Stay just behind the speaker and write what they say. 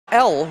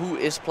L, who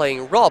is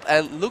playing Rob,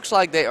 and looks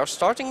like they are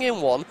starting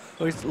in one.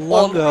 With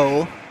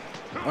LoNgOuw,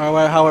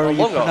 or however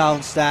you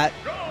pronounce that.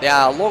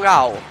 Yeah,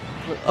 LoNgOuw.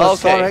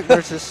 Okay.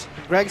 Versus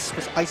Greg's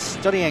with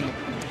iStudying.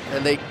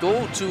 And they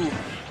go to...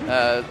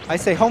 I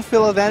say home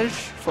field advantage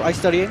for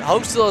iStudying.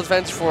 Home field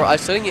advantage for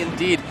iStudying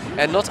indeed.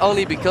 And not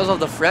only because of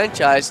the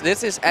franchise,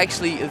 this is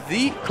actually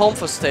the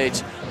conference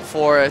stage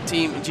for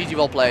Team GG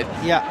Well Played.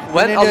 Yeah.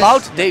 When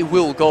allowed, they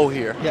will go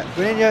here. Yeah,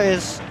 Greninja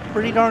is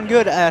pretty darn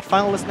good at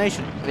Final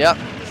Destination. Yeah.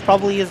 It's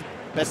probably his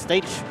best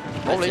stage,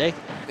 I'd say.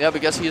 Yeah,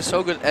 because he is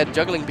so good at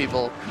juggling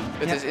people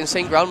with his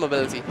insane ground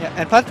mobility. Yeah,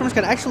 and platforms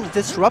can actually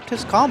disrupt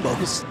his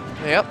combos.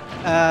 Yep.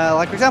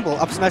 Like for example,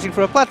 up smashing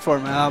for a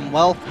platform.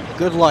 Well,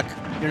 good luck.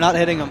 You're not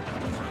hitting them.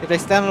 If they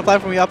stand on the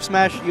platform, you up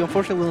smash, you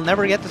unfortunately will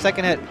never get the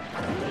second hit.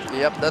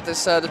 Yep, that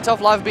is the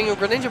tough life being a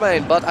Greninja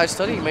main, but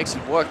iStudying makes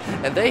it work,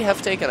 and they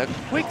have taken a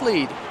quick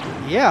lead.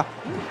 Yeah,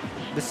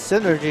 the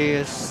synergy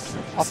is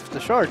off the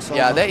charts.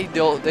 Yeah, they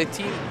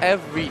team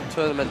every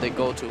tournament they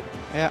go to.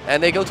 Yeah.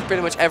 And they go to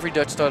pretty much every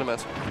Dutch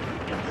tournament.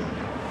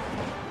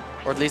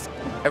 Or at least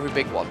every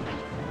big one.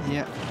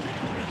 Yeah.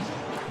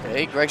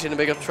 Okay, Greg's in a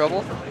bit of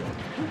trouble.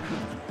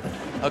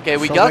 Okay,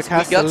 we got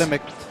the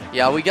limit.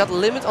 Yeah, we got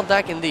limit on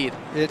deck indeed.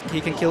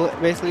 He can kill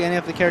basically any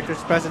of the characters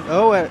present.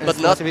 Oh, but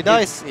not if he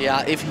dies.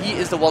 Yeah, if he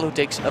is the one who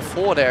takes a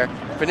 4 there.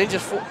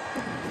 Greninja's 4.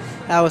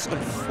 That was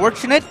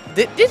unfortunate.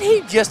 Did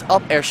he just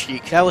up air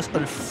Sheik? That was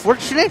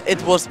unfortunate.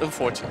 It was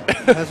unfortunate.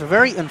 That's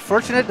very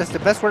unfortunate. That's the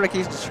best word I can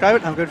use to describe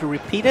it. I'm going to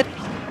repeat it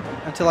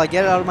until I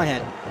get it out of my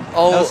head.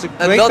 Oh, that was a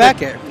great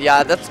back air.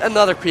 Yeah, that's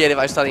another creative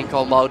iStudying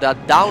combo.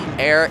 That down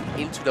air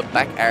into the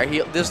back air. He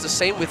does the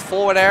same with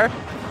forward air.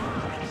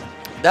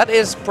 That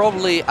is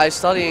probably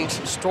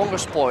iStudying's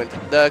strongest point.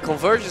 The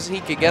conversions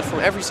he can get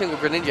from every single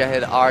Greninja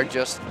hit are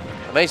just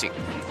amazing.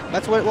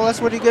 That's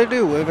what you gotta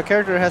do. If a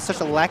character has such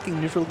a lacking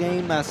neutral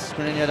game as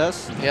Greninja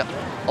does. Yeah.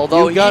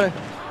 Although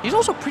he's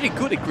also pretty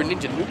good at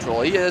Greninja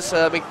neutral. He is,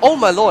 oh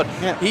my lord.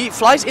 Yeah. He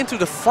flies into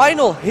the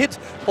final hit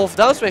of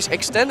down smash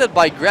extended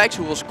by Gregs,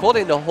 who was caught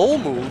in the whole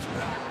move.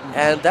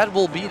 And that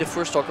will be the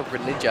first stock of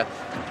Greninja.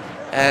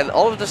 And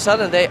all of a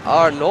sudden they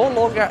are no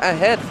longer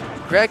ahead.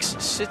 Greg's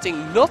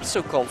sitting not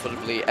so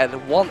comfortably at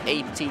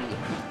 118.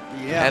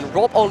 Yeah. And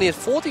Rob only at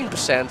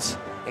 14%.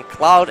 And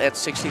Cloud at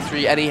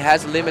 63. And he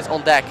has limit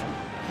on deck.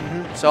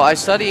 So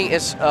iStudying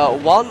is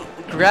one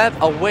grab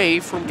away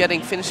from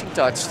getting finishing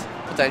touched,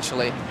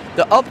 potentially.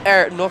 The up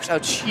air knocks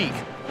out Sheik.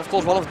 Of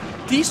course, one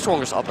of the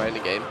strongest up air in the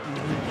game.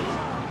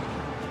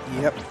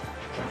 Yep.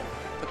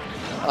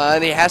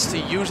 And he has to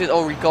use it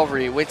on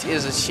recovery, which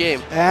is a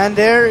shame. And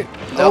there,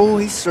 oh,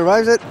 he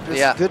survives it.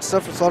 That's good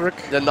stuff for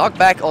Sodrek. The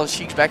knockback on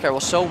Sheik's back air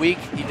was so weak,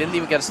 he didn't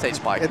even get a stage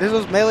spike. If this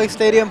was Melee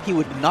Stadium, he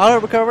would not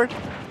have recovered.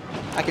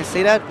 I can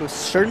say that with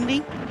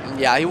certainty.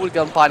 Yeah, he would have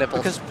gone pineapple.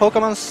 Because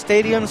Pokemon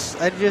Stadium's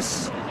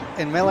edges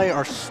in Melee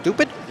are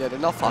stupid. Yeah, they're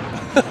not fun.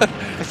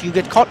 Because you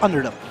get caught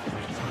under them.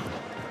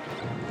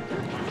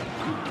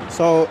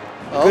 So,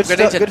 good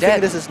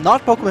thing this is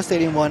not Pokemon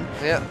Stadium 1.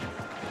 Yeah.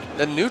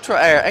 The neutral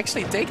air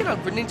actually taking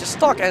out Greninja's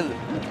stock, and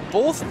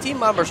both team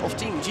members of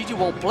Team GG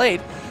Well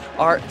Played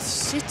are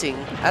sitting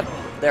at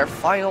their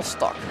final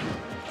stock.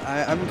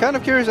 I'm kind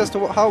of curious as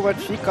to how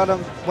much he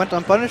went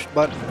unpunished,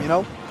 but you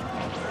know,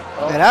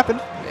 it happened.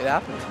 It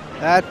happened.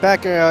 That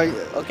back air.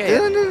 Okay.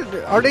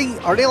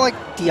 Are they like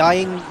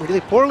DIing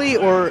really poorly,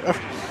 or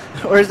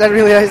is that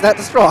really that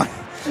strong?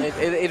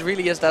 It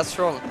really is that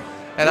strong.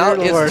 And now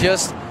it's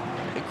just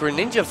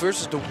Greninja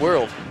versus the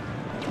world.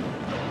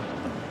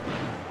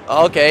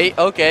 Okay.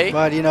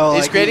 But you know,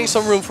 he's creating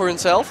some room for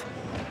himself.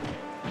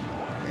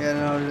 You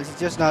know, he's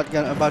just not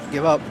about to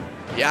give up.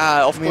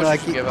 Yeah, of course.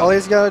 Like all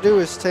he's gotta do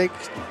is take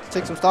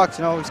some stocks.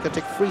 You know, he's gonna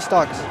take 3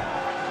 stocks.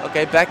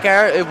 Okay, back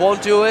air, it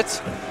won't do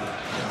it.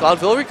 Cloud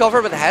will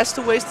recover, but has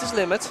to waste his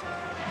limit.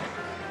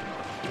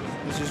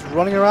 He's just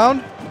running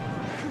around,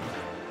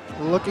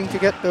 looking to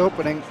get the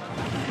opening.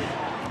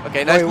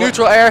 Okay, nice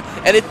neutral air,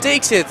 and it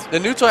takes it. The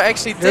neutral air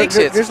actually takes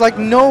it. There's like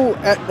no,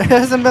 there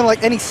hasn't been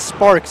like any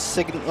sparks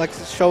like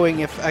showing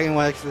if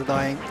anyone actually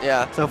dying.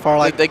 Yeah. So far,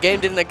 like the game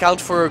didn't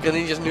account for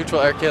Greninja's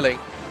neutral air killing.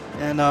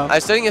 And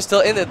iStudying is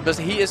still in it, but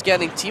he is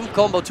getting team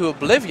combo to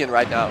oblivion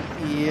right now.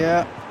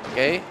 Yeah.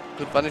 Okay,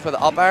 good punish for the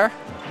up air.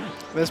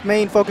 His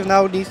main focus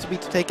now needs to be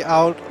to take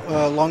out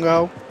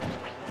LoNgOuw.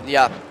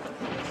 Yeah,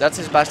 that's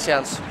his best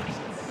chance.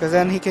 Because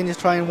then he can just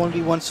try and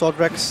 1v1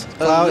 Sodrek's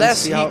Cloud.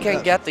 Unless he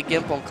can get the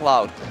Gimp on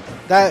Cloud.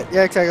 Yeah,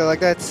 exactly. Like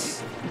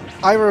that's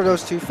either of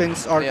those two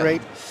things are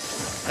great.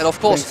 And of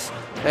course,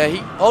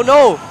 oh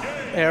no!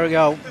 There we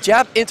go.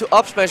 Jab into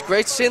up smash,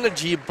 great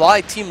synergy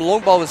by Team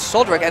LoNgOuw and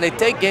Sodrek, and they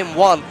take game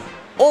 1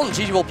 on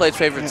GG Well Played's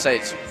favorite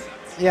stage.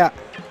 Yeah,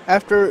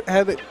 after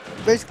having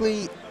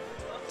basically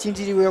Team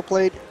GG Well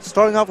Played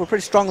starting off with a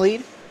pretty strong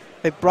lead,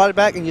 they brought it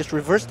back and just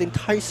reversed the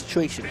entire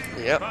situation.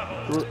 Yep.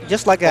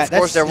 Just like that. Of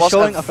course, there was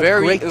a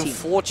very team.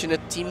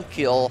 unfortunate team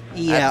kill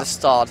at the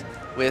start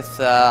with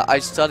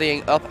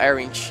iStudying up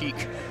airing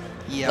Sheik,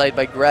 played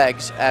by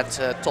Gregs at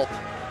top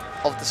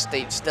of the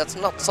stage. That's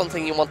not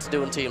something you want to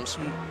do in teams.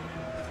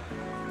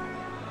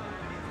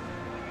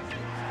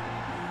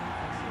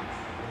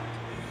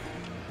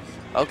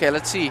 Okay,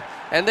 let's see.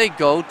 And they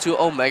go to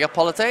Omega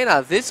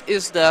Palatena. This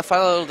is the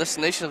final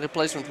destination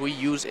replacement we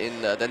use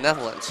in the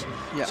Netherlands.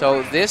 Yeah.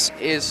 So this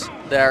is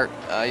their,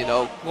 you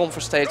know,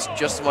 comfort stage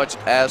just as much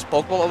as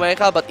Pokemon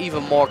Omega, but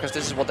even more because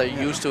this is what they're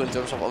used to in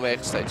terms of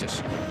Omega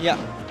stages. Yeah.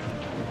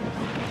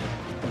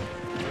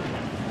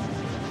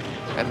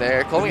 And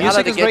they're coming out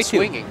of the gate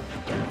swinging.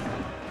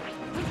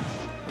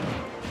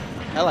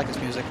 I like his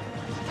music.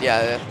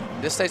 Yeah,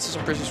 this stage is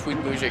some pretty sweet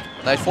music.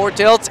 Nice forward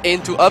tilt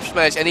into up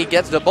smash, and he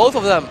gets the both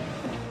of them.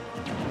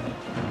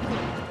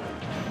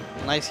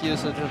 Nice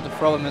usage of the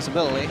throw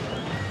invincibility.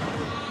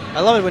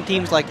 I love it when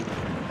teams like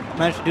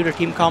manage to do their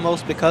team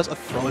combos because of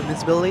throw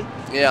invincibility.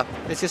 Yeah.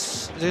 It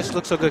just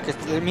looks so good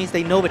because it means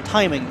they know the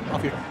timing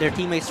of their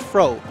teammates'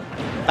 throw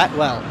that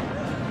well.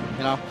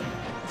 You know,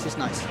 it's just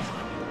nice.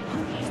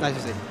 It's nice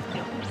to see.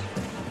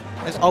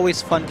 It's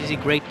always fun to see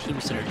great team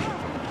synergy.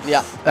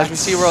 Yeah, as we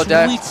see right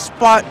there. Sweet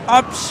spot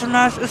up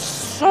smash is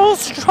so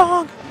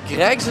strong.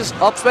 Greg's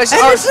up smashes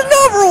and there's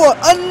another one!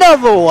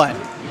 Another one!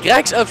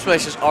 Greg's up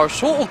smashes are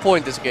so on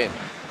point this game.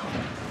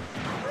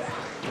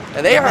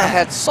 And they are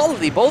ahead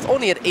solidly, both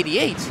only at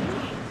 88.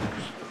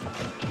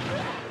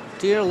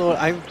 Dear Lord,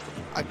 I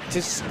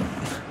just...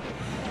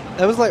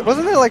 That was like,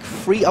 wasn't there like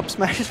 3 up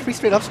smashes, 3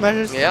 straight up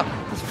smashes? Yeah.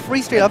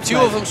 3 straight up smashes.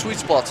 2 of them sweet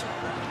spot.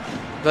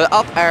 The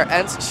up air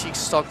and cheek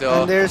stock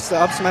though. And there's the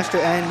up smash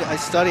to end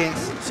iStudying.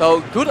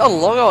 So good on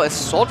LoNgOuw and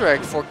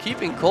Sodrek for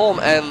keeping calm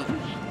and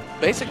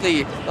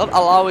basically not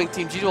allowing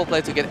Team G2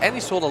 play to get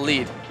any sort of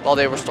lead while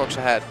they were stocks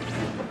ahead.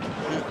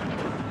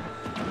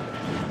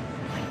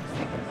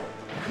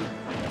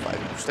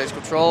 Stage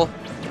control.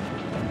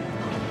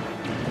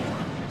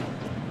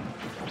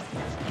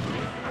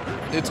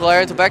 Neutral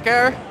air into back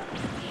air.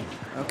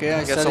 Okay,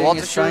 iStudying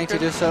is trying to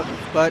do so,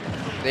 but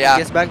yeah,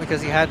 he gets back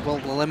because he had the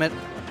limit.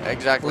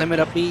 Exactly. Limit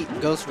up B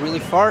goes really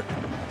far.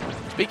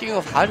 Speaking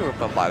of Hydro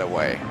Pump, by the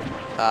way,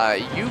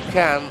 you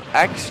can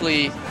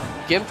actually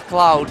gimp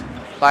Cloud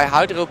by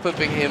Hydro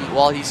Pumping him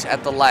while he's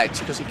at the ledge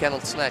because he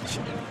cannot snatch.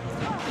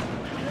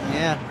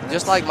 Yeah.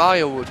 Just like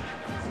Mario would.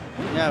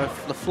 Yeah,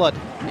 with the flood.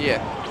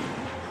 Yeah.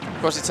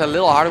 Of course, it's a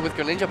little harder with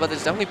Greninja, but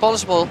it's definitely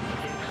possible.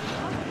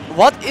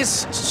 What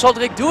is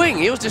Sodrek doing?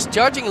 He was just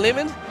charging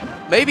limit.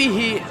 Maybe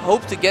he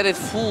hoped to get it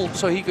full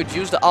so he could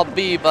use the up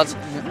B, but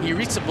he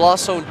reached the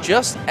blast zone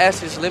just as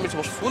his limit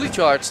was fully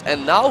charged,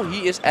 and now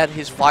he is at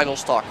his final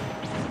stock.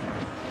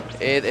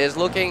 It is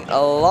looking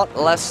a lot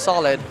less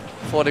solid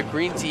for the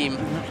green team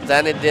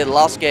than it did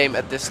last game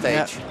at this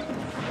stage. Yeah.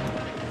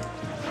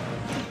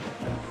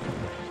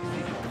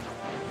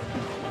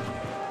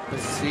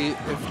 Let's see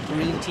if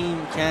green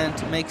team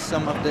can't make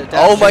some of the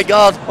Oh my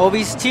god! Oh,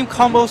 these team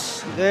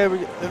combos,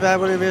 that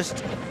would have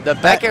just... The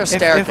back air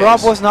staircase. If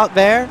Rob was not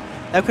there,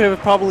 that could have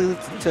probably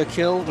led to a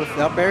kill with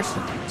the up airs.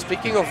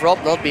 Speaking of Rob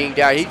not being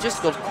there, he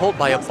just got caught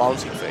by a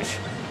bouncing fish.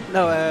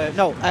 No,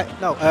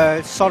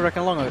 Sodrek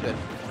and LoNgOuw did.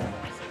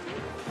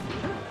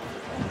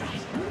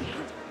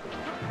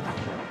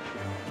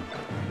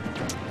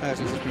 This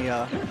is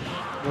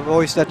the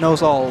voice that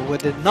knows all. We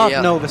did not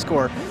know the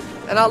score.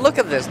 And now look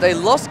at this. They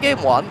lost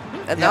game 1,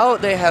 and now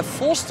they have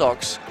full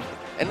stocks,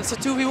 and it's a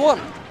 2v1.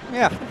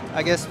 Yeah,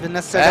 I guess the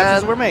necessary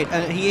actions were made.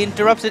 And he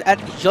interrupted at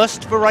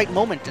just the right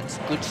moment. It's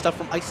good stuff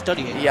from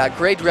iStudying. Yeah,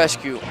 great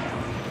rescue.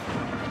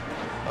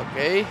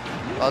 Okay,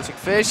 bouncing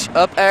fish,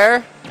 up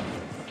air.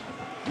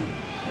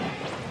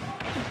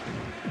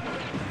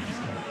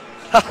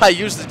 I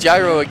used the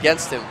gyro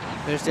against him.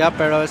 There's the up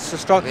air, it's so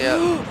strong.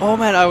 Yeah. Oh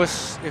man,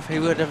 if he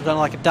would have done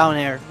like a down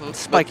air,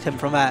 spiked him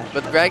from that.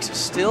 But Greg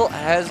still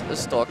has a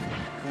stock.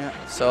 Yeah.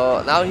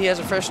 So now he has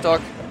a fresh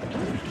stock.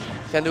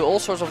 Can do all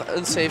sorts of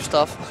unsafe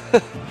stuff.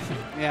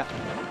 Yeah.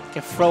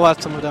 Can throw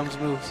out some of those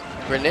moves.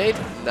 Grenade?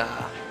 Nah.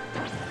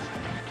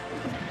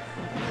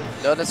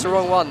 No, that's the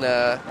wrong one.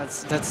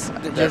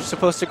 You're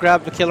supposed to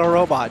grab the killer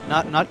robot,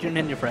 not your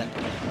ninja friend.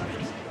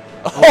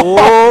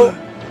 Oh!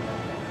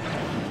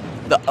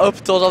 The up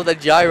tilt of the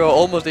gyro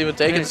almost even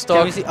taking stock.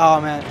 Can we see? Oh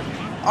man.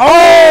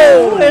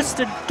 Oh! It's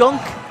the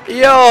dunk.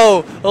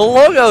 Yo!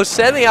 LoNgOuw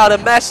sending out a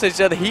message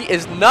that he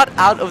is not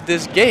out of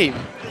this game.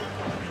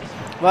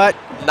 But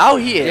now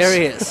he is. There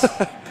he is.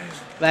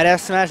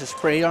 Badass smash is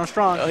pretty darn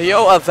strong.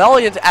 Yo, a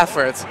valiant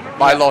effort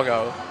by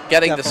LoNgOuw.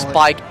 Getting the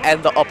spike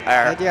and the up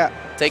air. Yeah.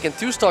 Taking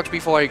 2 stocks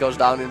before he goes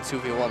down in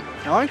 2v1.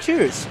 Now I'm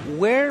curious,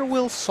 where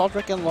will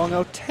Sodrek and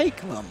LoNgOuw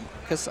take them?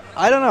 Because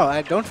I don't know.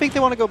 I don't think they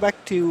want to go back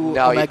to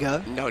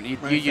Omega. You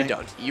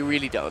don't. You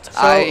really don't.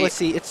 So let's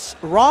see. It's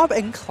Rob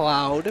and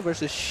Cloud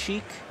versus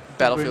Sheik.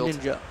 Battlefield.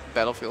 Ninja.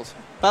 Battlefield.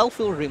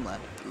 Battlefield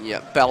Dreamland.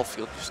 Yeah,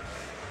 Battlefield. Just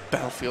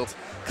Battlefield.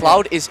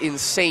 Cloud is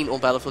insane on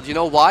Battlefield. You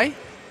know why?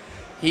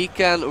 He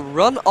can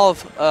run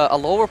off a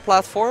lower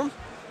platform,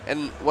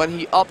 and when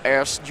he up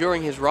airs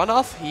during his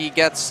runoff, he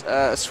gets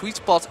a sweet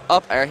spot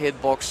up air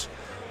hitbox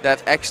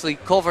that actually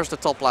covers the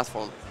top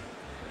platform.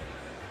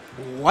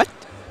 What?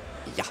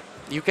 Yeah.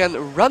 You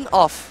can run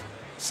off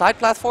side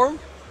platform,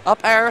 up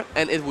air,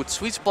 and it would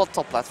sweet spot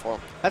top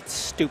platform. That's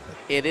stupid.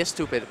 It is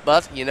stupid,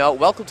 but you know,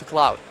 welcome to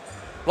Cloud.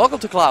 Welcome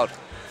to Cloud.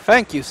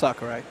 Thank you,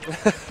 Sakurai,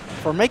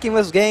 for making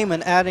this game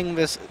and adding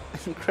this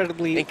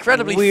incredibly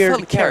weird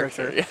fun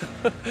character. Yeah.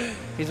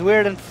 He's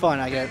weird and fun,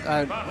 I guess.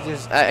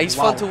 He's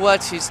fun to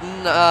watch. He's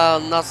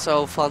not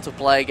so fun to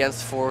play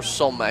against for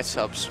some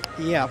matchups.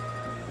 Yeah.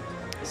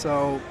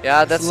 So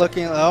yeah, that's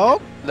looking.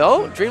 Oh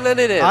no, Dreamland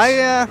it is.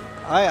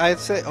 I'd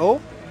say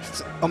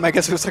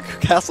Omega Suzuki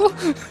Castle.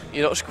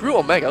 You know, screw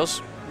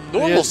Omegas.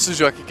 Normal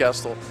Suzuki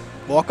Castle.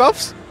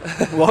 Walk-offs?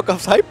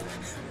 Walk-offs hype?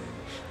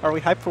 Are we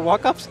hyped for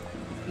walk-offs?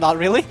 Not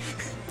really.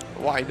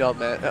 Why not,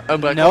 man?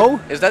 No.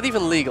 Is that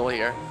even legal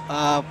here?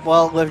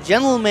 Well, with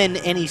gentlemen,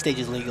 any stage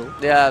is legal.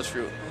 Yeah, that's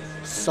true.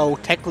 So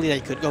technically, they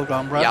could go to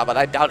Umbra. Yeah, but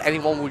I doubt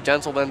anyone would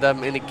gentleman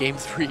them in a game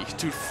 3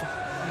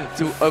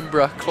 to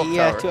Umbra Clock Tower.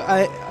 Yeah,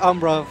 to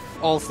Umbra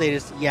all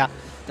stages. Yeah,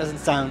 doesn't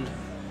sound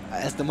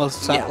as the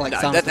most sounds.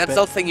 That's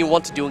not the thing you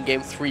want to do in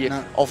game 3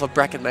 of a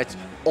bracket match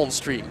on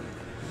stream.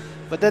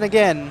 But then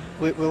again,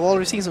 we've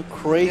already seen some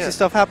crazy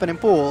stuff happen in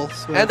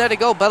pools. And there they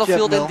go,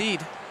 Battlefield indeed.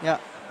 Yeah,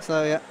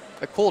 so yeah.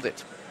 I called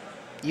it.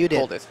 You did.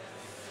 Called it.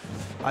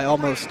 I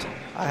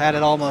had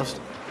it almost.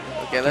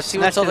 Okay, let's see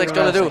what Sodrek's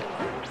gonna do.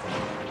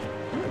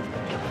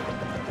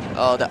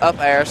 Oh, the up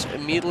airs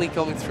immediately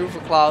coming through for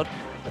Cloud.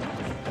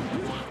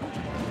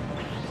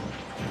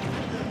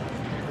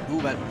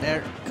 Ooh, but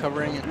they're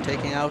covering and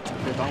taking out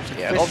the bouncing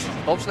fish.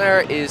 Bomb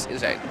snare is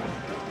insane.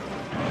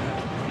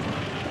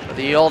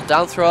 The old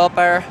down throw up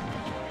air.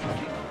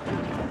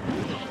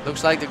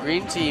 Looks like the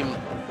green team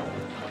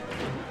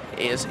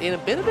is in a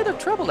bit of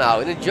trouble now,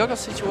 in a juggle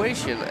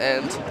situation,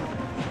 and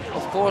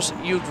of course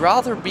you'd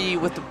rather be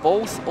with the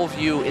both of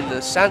you in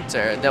the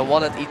center than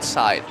one at each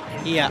side.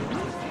 Yeah.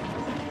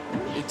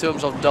 In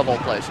terms of double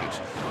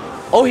placings.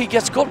 Oh, he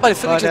gets caught by the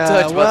finishing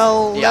touch.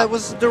 Well, that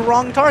was the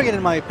wrong target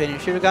in my opinion.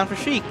 Should have gone for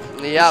Sheik.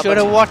 Yeah, should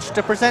have watched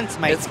the percents,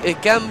 mate.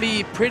 It can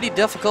be pretty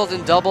difficult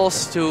in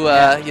doubles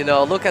to you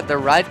know, look at the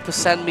right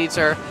percent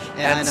meter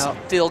and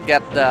still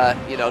get the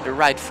the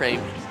right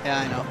frame. Yeah,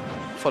 I know.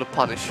 For the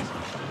punish.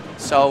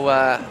 So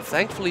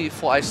thankfully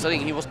for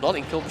iStudying, he was not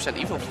in kill percent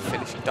even for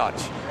finishing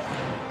touch.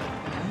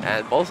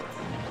 And both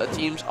the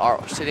teams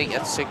are sitting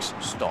at 6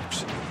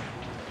 stocks.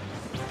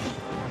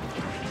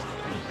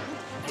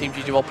 Team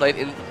GG well played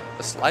in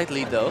a slight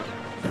lead though.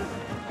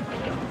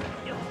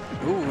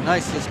 Ooh,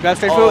 nice. Just grab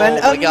straight through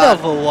and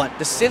another one.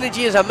 The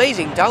synergy is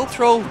amazing. Down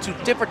throw to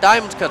Tipper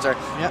Diamond Cutter.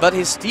 Yep. But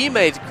his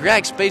teammate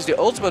Greg pays the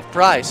ultimate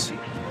price.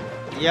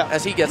 Yeah.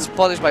 As he gets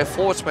punished by a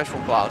forward smash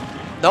from Cloud.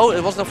 No,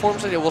 it wasn't a forward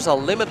smash, it was a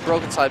limit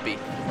broken side B. Ooh,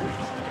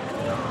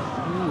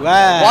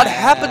 what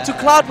happened to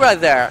Cloud right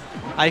there?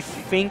 I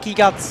think he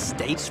got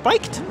stage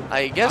spiked.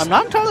 I guess. I'm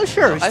not entirely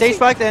sure. Stage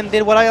spiked and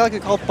did what I like to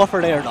call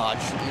buffered air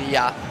dodge.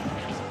 Yeah.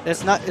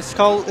 It's not. It's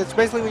called. It's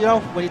basically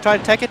when you try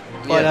to tech it,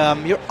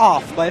 but you're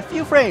off by a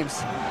few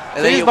frames. And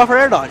so then you buffer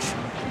air dodge.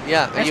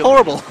 Yeah. It's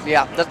horrible.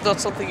 Yeah, that's not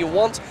something you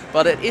want,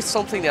 but it is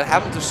something that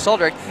happened to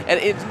Sodrek, and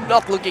it's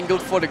not looking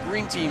good for the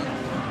green team.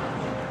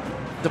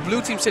 The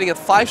blue team sitting at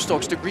 5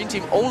 stocks, the green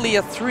team only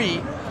at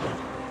 3.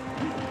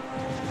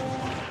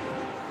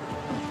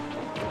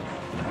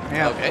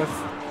 Yeah. Okay. With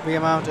the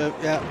amount of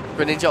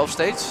Greninja off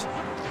stage.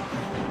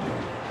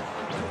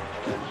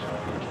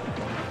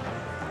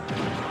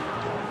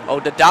 Oh,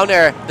 the down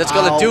air, that's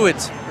gonna do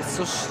it.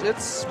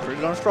 It's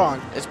pretty darn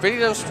strong. It's pretty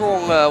damn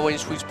strong when you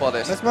sweet spot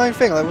it. That's my main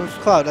thing, like with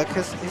Cloud,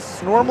 because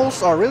his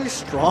normals are really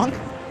strong.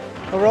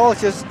 Overall, it's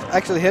just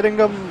actually hitting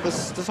them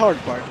is the hard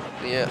part.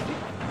 Yeah.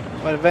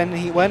 But when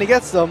he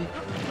gets them,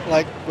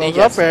 like those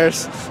up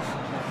airs,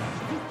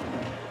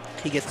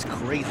 he gets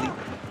crazy.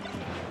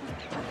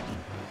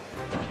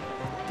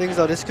 Things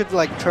though, this could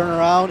like turn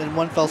around in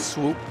one fell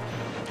swoop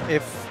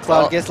if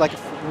Cloud gets like a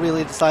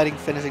really deciding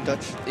finishing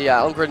touch.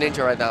 Yeah, on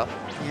Greninja right now.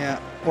 Yeah.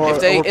 If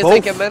they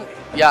can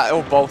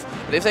or both.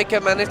 But if they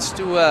can manage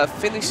to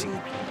finishing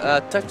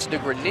touch the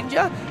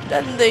Greninja,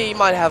 then they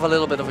might have a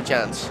little bit of a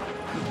chance.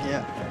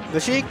 Yeah. The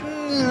Sheik,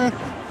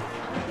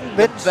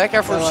 back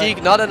air from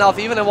Sheik, not enough,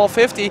 even at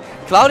 150.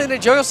 Cloud in a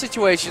juggle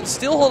situation,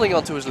 still holding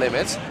on to his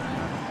limits.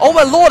 Oh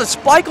my lord, a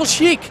spike on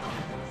Sheik!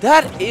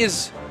 That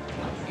is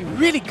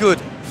really good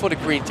for the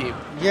green team.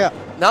 Yeah.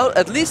 Now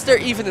at least they're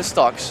even in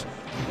stocks.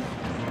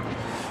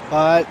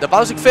 But the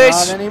bouncing fish.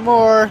 Not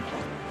anymore.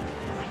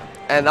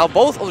 And now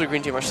both of the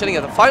green team are sitting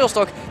at the final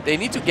stock. They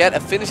need to get a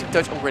finishing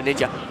touch on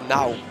Greninja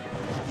now.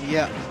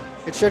 Yeah.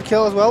 It should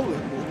kill as well.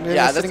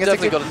 Yeah, that's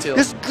definitely gonna kill.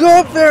 Just go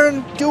up there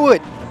and do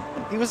it.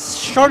 He was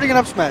sharding an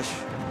up smash.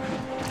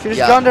 Should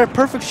have gone there,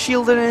 perfect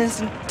shield and an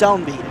instant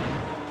down beat.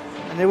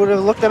 And it would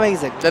have looked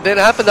amazing. That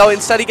didn't happen though.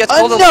 Instead he gets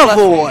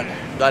another one.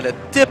 Got a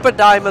Tipper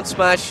Diamond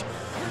Smash.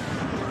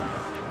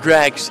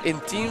 Greg's in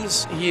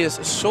teams, he is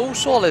so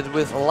solid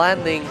with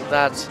landing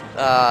that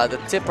the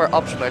Tipper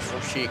up smash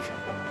from Sheik.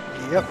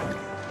 Yep.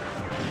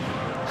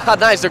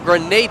 Nice, the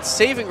grenade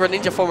saving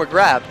Greninja from a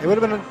grab. It would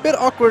have been a bit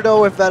awkward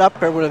though if that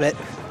up air would have hit.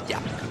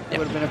 Yeah. It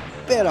would have been a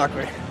bit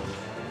awkward.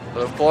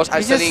 But of course,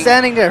 he's just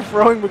standing there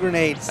throwing the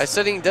grenades.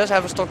 iStudying does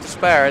have a stock to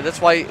spare. That's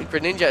why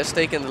Greninja is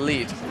taking the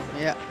lead.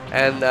 Yeah.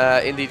 And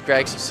indeed,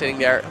 Greg's is sitting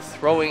there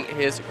throwing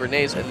his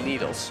grenades and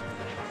needles.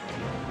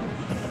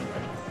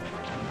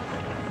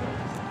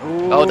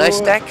 Oh, nice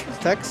stack.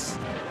 Stacks.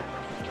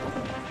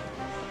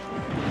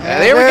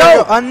 And there we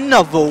go.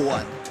 Another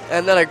one.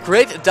 And then a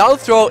great down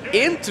throw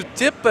into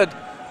tip, but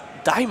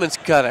Diamond's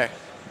cutter.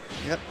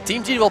 Yep.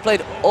 Team G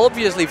played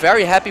obviously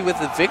very happy with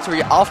the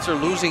victory after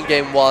losing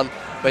game 1.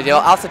 But you know,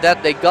 after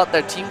that they got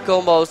their team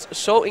combos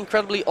so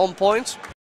incredibly on point.